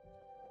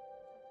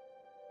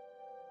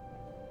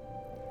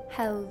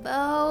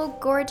Hello,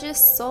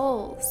 gorgeous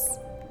souls,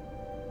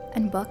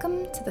 and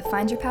welcome to the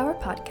Find Your Power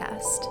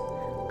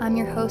podcast. I'm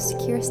your host,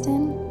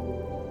 Kirsten,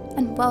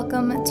 and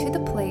welcome to the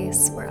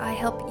place where I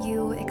help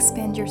you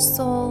expand your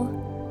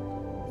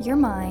soul, your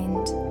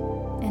mind,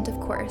 and of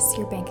course,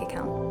 your bank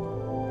account.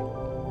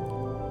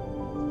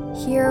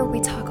 Here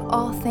we talk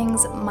all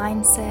things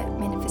mindset,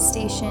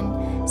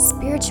 manifestation,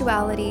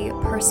 spirituality,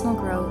 personal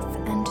growth,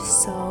 and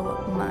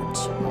so much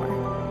more.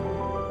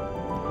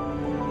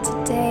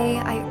 Today,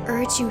 I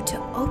urge you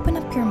to open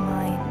up your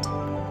mind,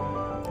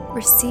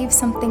 receive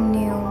something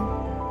new,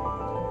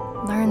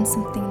 learn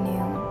something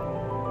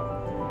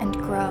new, and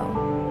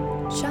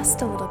grow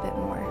just a little bit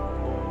more.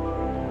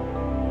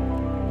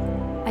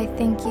 I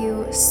thank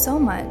you so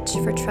much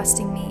for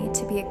trusting me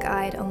to be a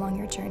guide along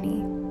your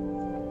journey.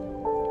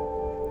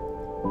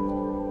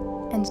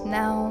 And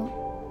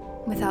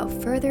now, without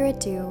further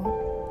ado,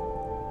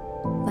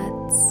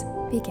 let's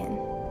begin.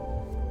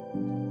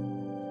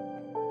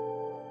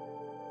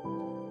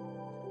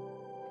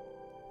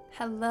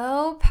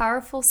 Hello,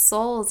 powerful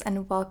souls,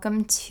 and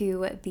welcome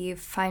to the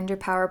Find Your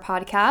Power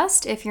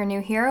podcast. If you're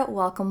new here,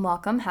 welcome,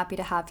 welcome. Happy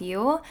to have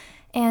you.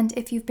 And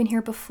if you've been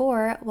here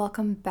before,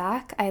 welcome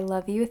back. I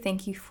love you.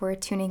 Thank you for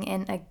tuning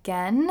in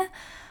again.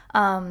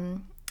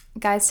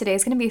 Guys, today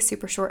is going to be a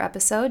super short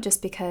episode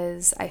just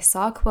because I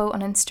saw a quote on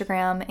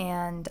Instagram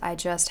and I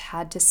just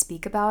had to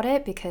speak about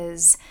it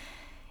because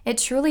it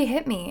truly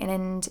hit me,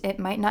 and it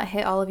might not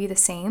hit all of you the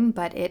same,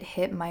 but it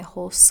hit my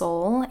whole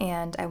soul,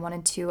 and I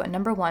wanted to,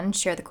 number one,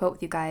 share the quote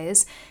with you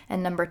guys,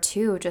 and number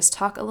two, just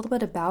talk a little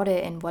bit about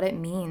it and what it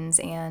means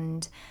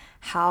and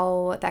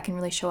how that can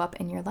really show up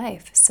in your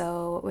life.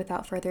 So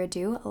without further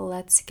ado,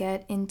 let's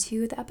get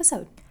into the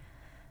episode.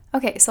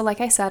 Okay, so like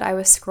I said, I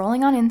was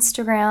scrolling on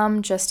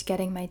Instagram, just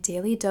getting my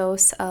daily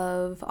dose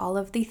of all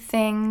of the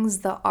things,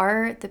 the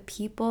art, the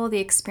people, the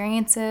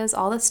experiences,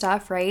 all the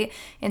stuff, right?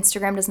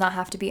 Instagram does not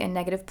have to be a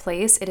negative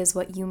place. It is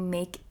what you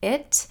make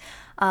it.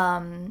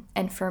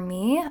 And for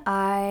me,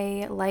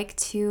 I like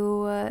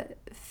to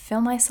fill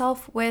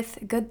myself with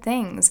good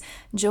things,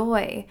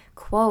 joy,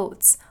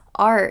 quotes,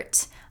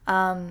 art,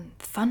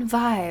 fun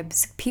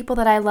vibes, people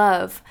that I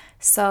love.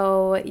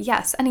 So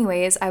yes,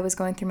 anyways, I was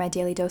going through my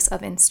daily dose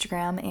of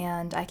Instagram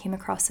and I came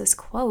across this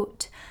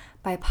quote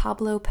by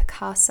Pablo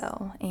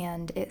Picasso,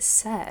 and it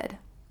said,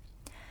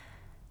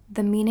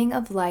 "The meaning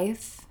of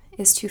life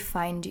is to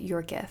find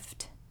your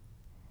gift.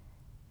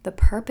 The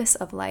purpose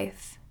of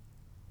life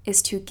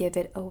is to give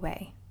it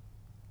away."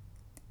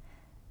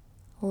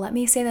 Let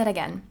me say that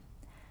again.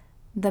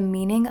 The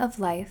meaning of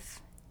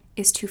life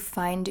is to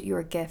find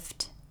your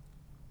gift.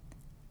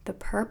 The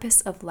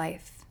purpose of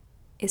life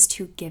is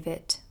to give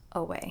it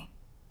away.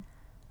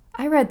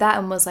 I read that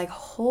and was like,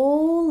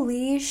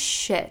 holy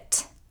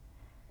shit.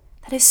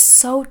 That is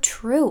so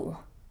true.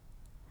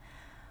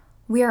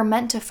 We are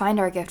meant to find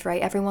our gift,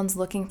 right? Everyone's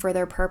looking for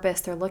their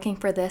purpose. They're looking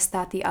for this,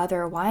 that, the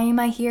other. Why am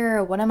I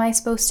here? What am I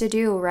supposed to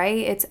do, right?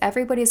 It's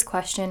everybody's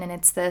question, and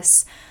it's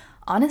this,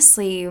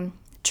 honestly,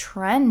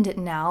 trend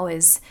now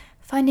is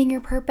finding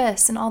your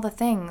purpose and all the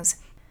things.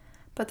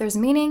 But there's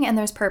meaning and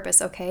there's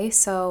purpose, okay?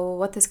 So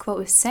what this quote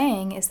was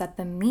saying is that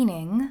the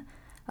meaning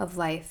of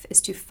life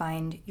is to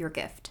find your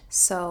gift.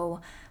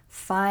 So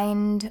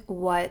find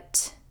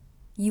what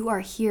you are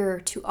here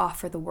to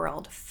offer the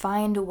world.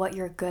 Find what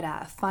you're good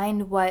at.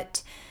 Find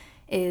what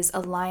is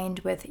aligned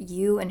with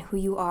you and who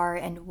you are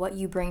and what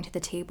you bring to the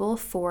table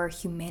for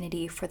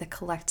humanity, for the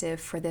collective,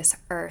 for this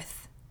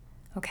earth,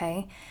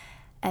 okay?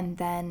 And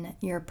then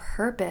your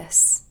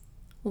purpose,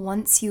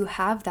 once you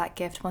have that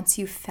gift, once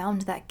you've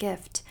found that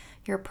gift,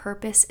 your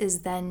purpose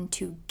is then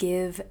to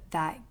give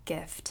that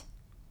gift.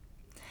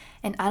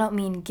 And I don't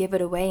mean give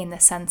it away in the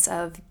sense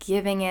of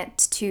giving it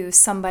to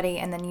somebody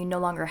and then you no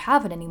longer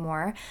have it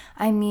anymore.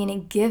 I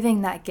mean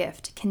giving that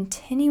gift,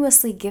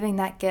 continuously giving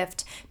that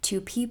gift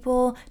to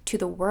people, to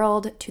the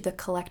world, to the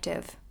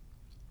collective.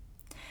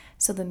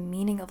 So the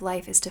meaning of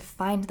life is to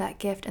find that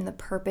gift, and the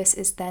purpose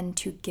is then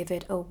to give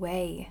it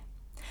away.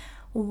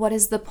 What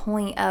is the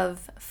point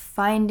of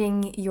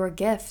finding your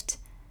gift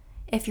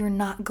if you're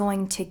not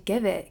going to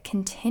give it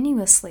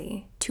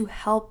continuously to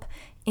help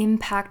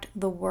impact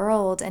the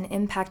world and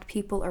impact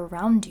people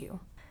around you?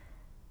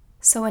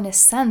 So in a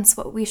sense,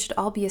 what we should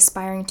all be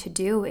aspiring to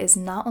do is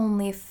not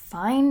only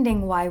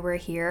finding why we're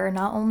here,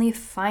 not only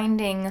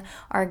finding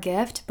our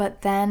gift,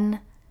 but then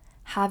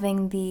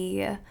having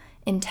the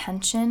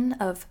intention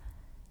of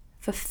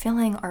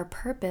fulfilling our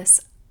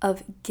purpose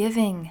of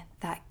giving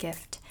that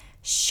gift,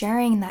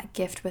 sharing that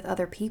gift with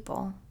other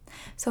people.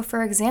 So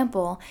for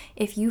example,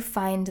 if you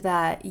find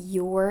that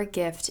your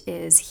gift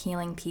is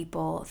healing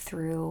people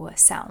through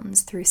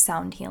sounds, through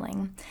sound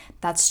healing,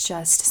 that's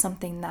just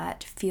something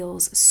that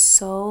feels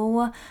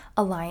so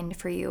aligned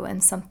for you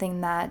and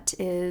something that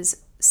is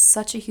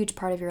such a huge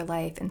part of your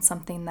life and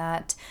something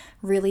that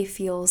really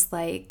feels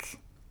like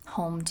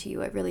home to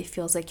you. It really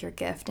feels like your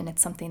gift, and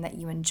it's something that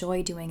you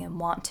enjoy doing and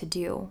want to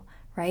do,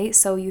 right?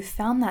 So you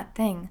found that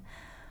thing.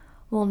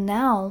 Well,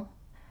 now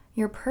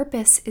your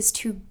purpose is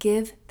to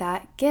give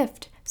that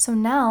gift. So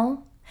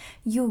now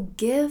You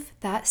give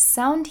that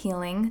sound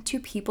healing to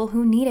people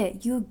who need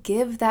it. You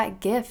give that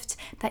gift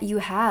that you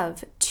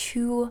have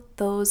to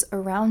those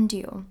around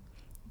you.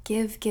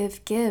 Give,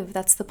 give, give.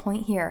 That's the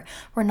point here.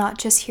 We're not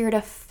just here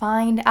to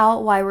find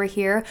out why we're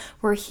here.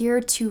 We're here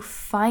to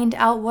find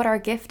out what our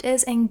gift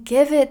is and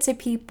give it to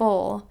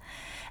people.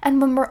 And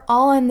when we're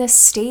all in this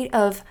state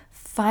of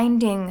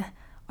finding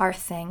our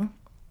thing,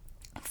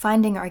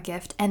 finding our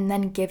gift, and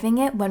then giving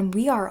it, when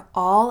we are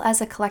all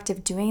as a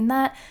collective doing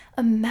that,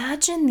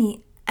 imagine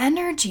the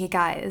energy,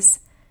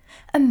 guys.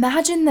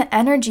 Imagine the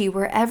energy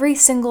where every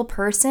single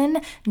person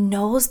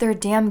knows their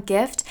damn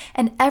gift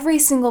and every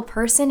single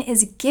person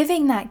is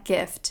giving that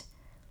gift.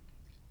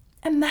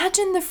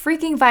 Imagine the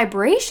freaking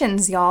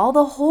vibrations, y'all.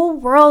 The whole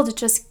world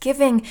just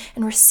giving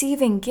and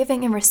receiving,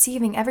 giving and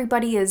receiving.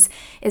 Everybody is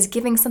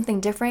giving something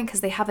different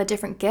because they have a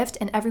different gift,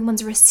 and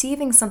everyone's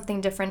receiving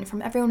something different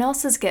from everyone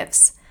else's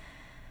gifts.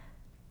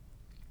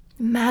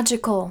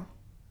 Magical.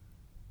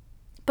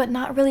 But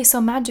not really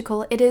so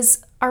magical. It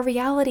is our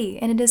reality,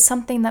 and it is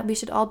something that we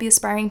should all be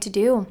aspiring to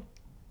do.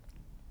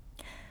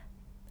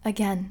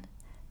 Again,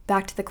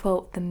 back to the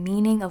quote, the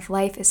meaning of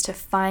life is to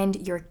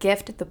find your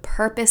gift. The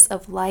purpose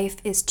of life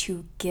is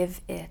to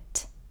give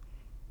it.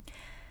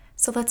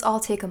 So let's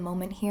all take a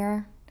moment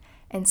here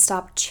and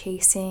stop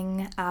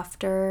chasing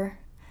after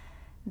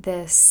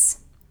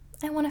this.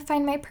 I want to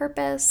find my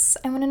purpose.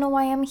 I want to know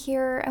why I'm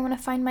here. I want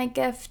to find my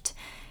gift,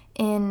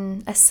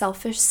 in a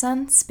selfish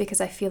sense, because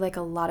I feel like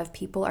a lot of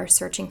people are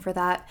searching for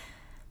that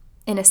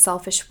in a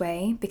selfish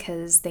way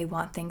because they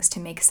want things to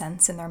make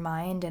sense in their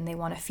mind and they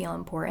want to feel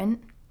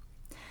important.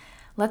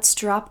 Let's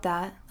drop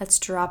that. Let's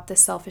drop the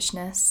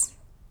selfishness.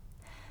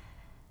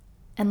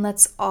 And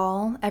let's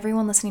all,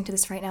 everyone listening to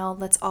this right now,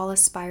 let's all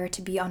aspire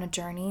to be on a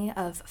journey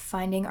of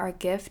finding our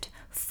gift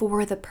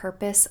for the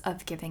purpose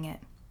of giving it.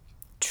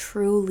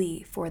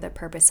 Truly for the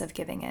purpose of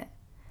giving it.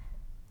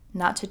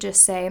 Not to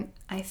just say,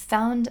 I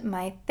found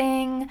my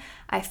thing,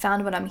 I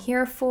found what I'm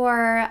here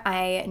for,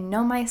 I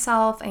know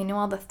myself, I know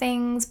all the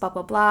things, blah,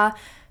 blah, blah.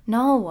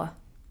 No.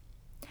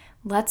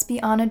 Let's be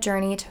on a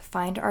journey to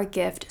find our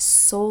gift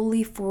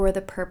solely for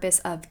the purpose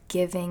of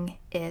giving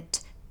it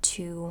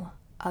to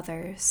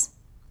others.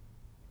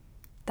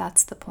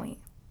 That's the point.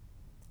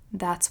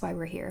 That's why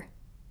we're here.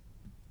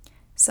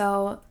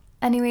 So,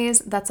 anyways,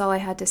 that's all I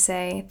had to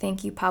say.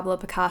 Thank you, Pablo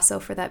Picasso,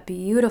 for that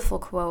beautiful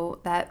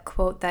quote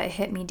that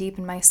hit me deep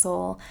in my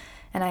soul,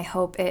 and I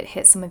hope it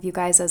hit some of you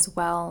guys as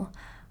well.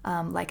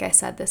 Like I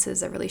said, this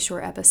is a really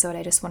short episode.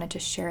 I just wanted to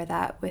share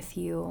that with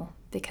you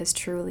because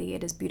truly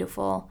it is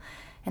beautiful,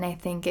 and I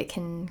think it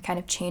can kind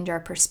of change our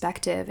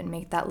perspective and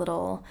make that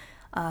little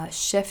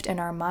shift in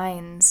our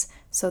minds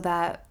so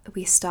that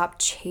we stop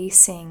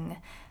chasing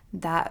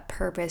that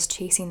purpose,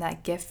 chasing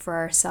that gift for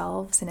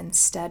ourselves, and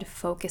instead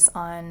focus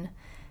on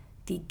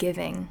the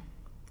giving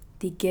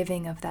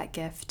of that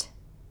gift,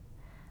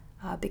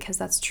 because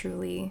that's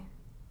truly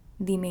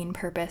the main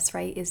purpose,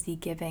 right, is the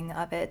giving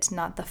of it,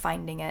 not the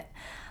finding it.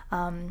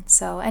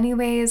 So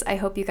anyways, I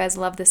hope you guys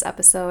love this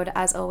episode.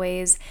 As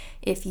always,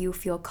 if you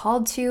feel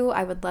called to,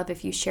 I would love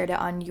if you shared it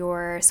on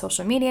your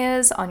social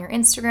medias, on your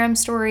Instagram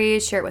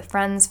stories, share it with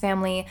friends,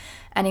 family,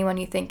 anyone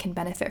you think can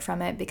benefit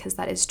from it, because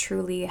that is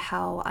truly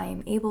how I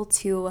am able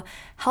to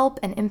help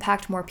and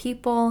impact more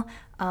people.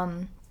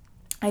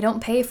 I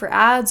don't pay for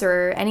ads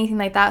or anything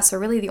like that, so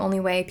really the only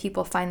way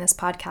people find this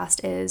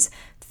podcast is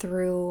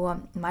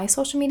through my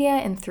social media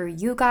and through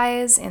you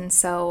guys, and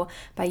so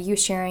by you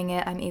sharing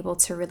it, I'm able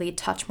to really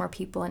touch more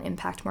people and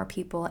impact more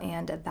people,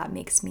 and that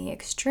makes me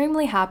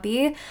extremely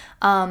happy.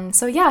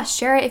 So yeah,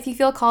 share it if you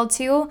feel called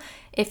to.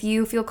 If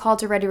you feel called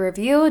to write a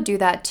review, do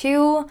that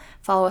too.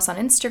 Follow us on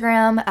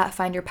Instagram at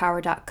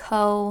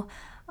findyourpower.co.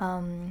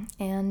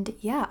 And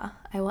yeah,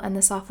 I will end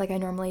this off like I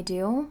normally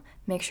do.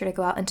 Make sure to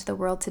go out into the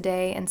world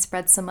today and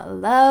spread some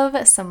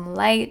love, some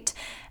light,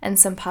 and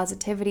some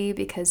positivity,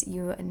 because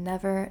you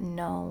never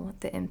know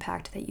the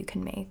impact that you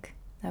can make,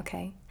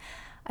 okay?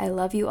 I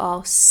love you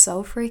all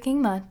so freaking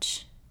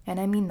much, and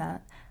I mean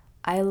that.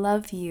 I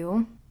love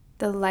you.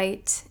 The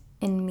light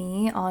in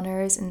me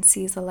honors and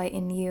sees the light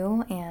in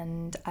you,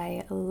 and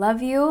I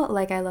love you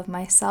like I love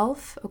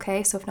myself,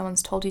 okay? So if no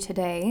one's told you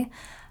today,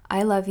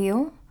 I love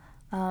you.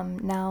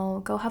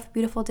 Now go have a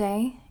beautiful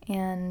day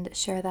and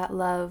share that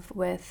love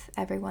with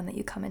everyone that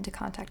you come into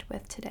contact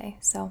with today.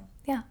 So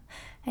yeah,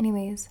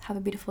 anyways, have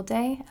a beautiful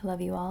day. I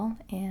love you all,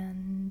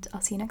 and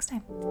I'll see you next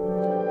time.